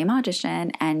the same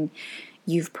audition and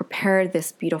you've prepared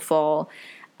this beautiful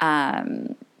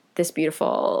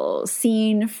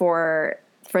scene for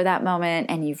that moment,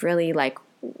 and you've really like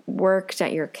worked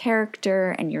at your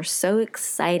character, and you're so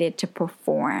excited to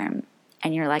perform,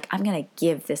 and you're like, I'm going to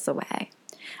give this away.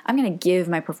 I'm going to give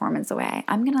my performance away.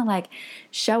 I'm going to like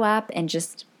show up and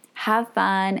just have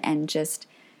fun and just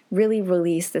really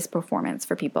release this performance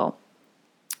for people.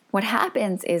 What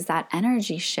happens is that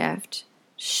energy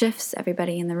shifts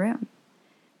everybody in the room.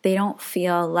 They don't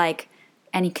feel like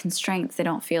any constraints. They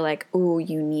don't feel like, oh,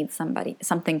 you need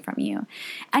something from you.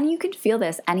 And you can feel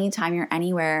this anytime you're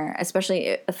anywhere,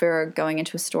 especially if you're going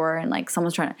into a store and like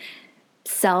someone's trying to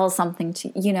sell something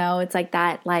to you. It's like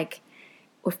that, like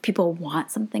if people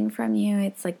want something from you,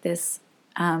 it's like this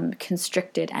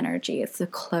constricted energy. It's a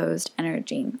closed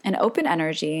energy. An open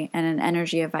energy, and an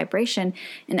energy of vibration,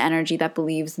 an energy that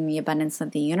believes in the abundance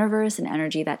of the universe, an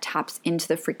energy that taps into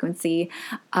the frequency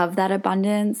of that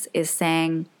abundance, is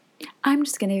saying, I'm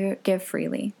just going to give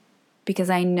freely, because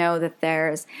I know that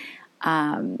there's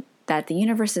that the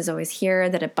universe is always here,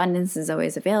 that abundance is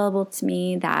always available to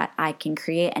me, that I can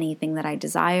create anything that I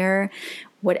desire.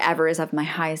 Whatever is of my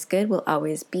highest good will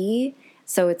always be.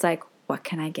 So it's like, what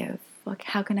can I give?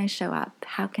 How can I show up?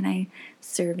 How can I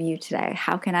serve you today?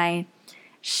 How can I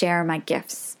share my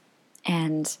gifts?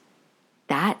 And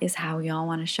that is how we all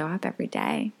want to show up every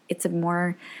day. It's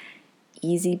an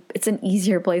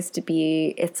easier place to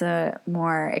be. It's a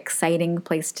more exciting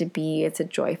place to be. It's a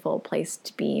joyful place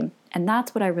to be. And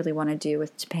that's what I really want to do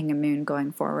with Topanga Moon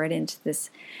going forward into this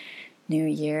new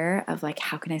year of like,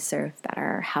 how can I serve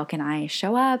better? How can I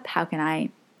show up? How can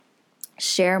I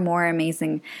share more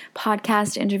amazing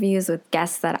podcast interviews with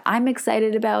guests that I'm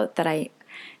excited about, that I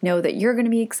know that you're going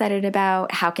to be excited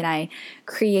about? How can I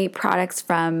create products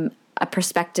from a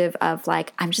perspective of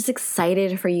like, I'm just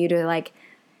excited for you to like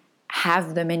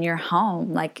have them in your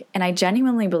home. Like, and I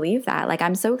genuinely believe that. Like,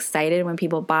 I'm so excited when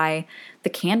people buy the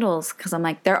candles because I'm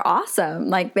like, they're awesome.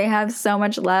 Like, they have so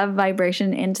much love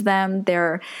vibration into them.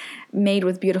 They're made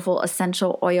with beautiful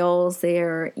essential oils.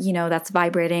 They're, that's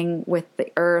vibrating with the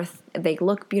earth. They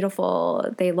look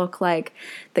beautiful. They look like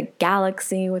the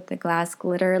galaxy with the glass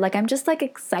glitter. Like, I'm just like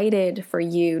excited for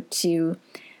you to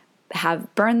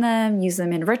burn them, use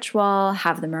them in ritual,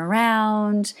 have them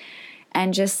around,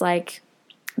 and just like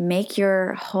make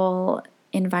your whole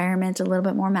environment a little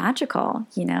bit more magical,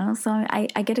 So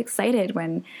I get excited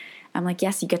when I'm like,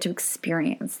 yes, you get to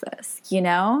experience this,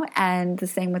 And the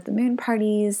same with the moon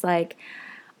parties. Like,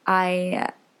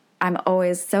 I'm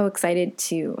always so excited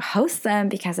to host them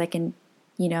because I can,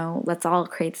 let's all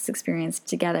create this experience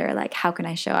together. Like, how can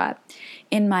I show up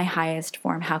in my highest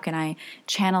form? How can I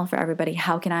channel for everybody?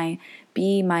 How can I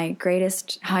be my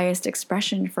greatest, highest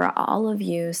expression for all of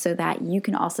you so that you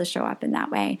can also show up in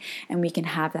that way and we can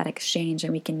have that exchange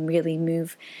and we can really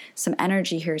move some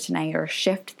energy here tonight or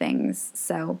shift things.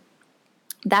 So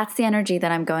that's the energy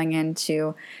that I'm going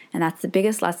into, and that's the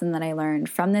biggest lesson that I learned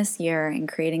from this year in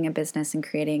creating a business and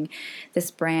creating this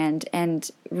brand and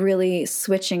really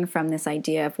switching from this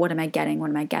idea of what am I getting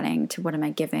to what am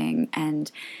I giving,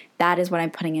 and that is what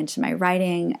I'm putting into my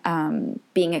writing,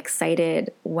 being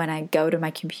excited when I go to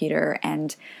my computer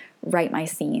and write my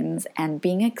scenes, and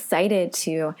being excited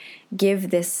to give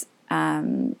this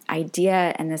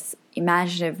idea and this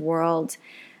imaginative world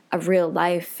a real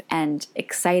life, and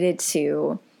excited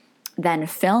to then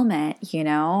film it,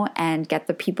 and get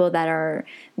the people that are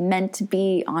meant to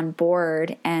be on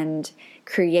board and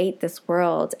create this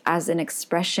world as an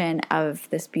expression of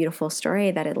this beautiful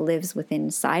story that it lives within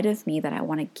inside of me, that I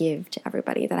want to give to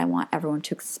everybody, that I want everyone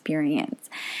to experience,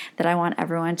 that I want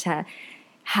everyone to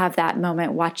have that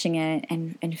moment watching it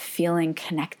and feeling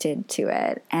connected to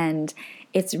it. And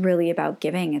it's really about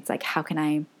giving. It's like, how can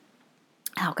I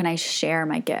share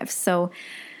my gifts? So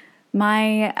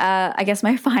I guess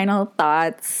my final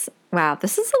thoughts. Wow,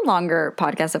 this is a longer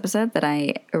podcast episode than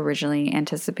I originally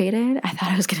anticipated. I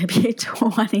thought it was going to be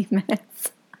 20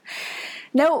 minutes.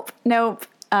 Nope.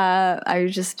 I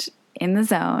was just in the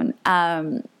zone.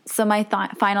 So my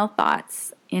final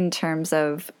thoughts in terms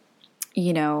of,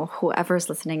 whoever's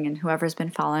listening and whoever's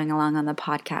been following along on the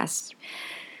podcast,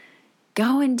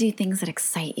 go and do things that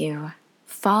excite you.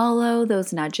 Follow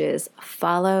those nudges,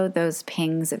 follow those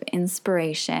pings of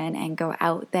inspiration, and go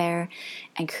out there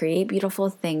and create beautiful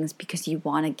things because you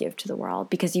want to give to the world,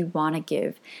 because you want to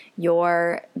give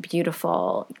your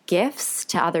beautiful gifts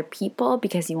to other people,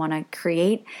 because you want to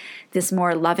create this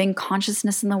more loving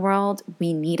consciousness in the world.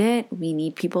 We need it. We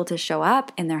need people to show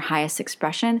up in their highest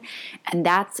expression. And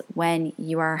that's when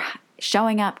you are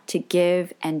showing up to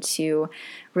give and to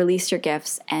release your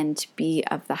gifts and to be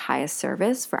of the highest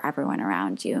service for everyone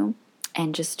around you.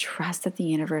 And just trust that the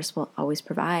universe will always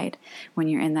provide when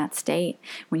you're in that state,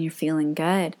 when you're feeling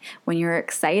good, when you're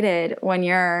excited, when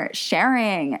you're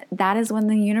sharing. That is when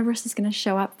the universe is going to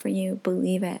show up for you.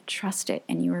 Believe it, trust it,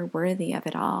 and you are worthy of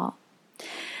it all.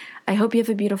 I hope you have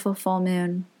a beautiful full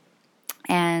moon,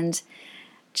 and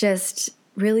just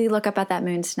really look up at that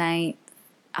moon tonight.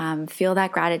 Feel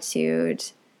that gratitude,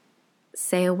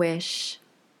 say a wish,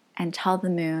 and tell the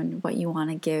moon what you want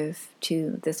to give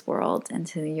to this world and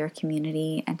to your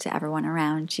community and to everyone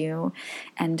around you.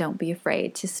 And don't be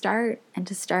afraid to start, and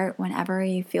to start whenever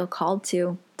you feel called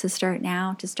to start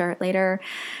now, to start later,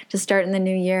 to start in the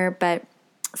new year, but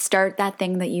start that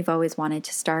thing that you've always wanted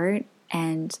to start,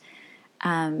 and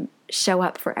show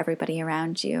up for everybody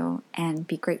around you, and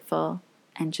be grateful,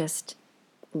 and just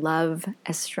love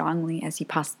as strongly as you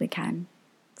possibly can.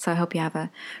 So I hope you have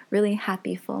a really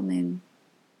happy full moon.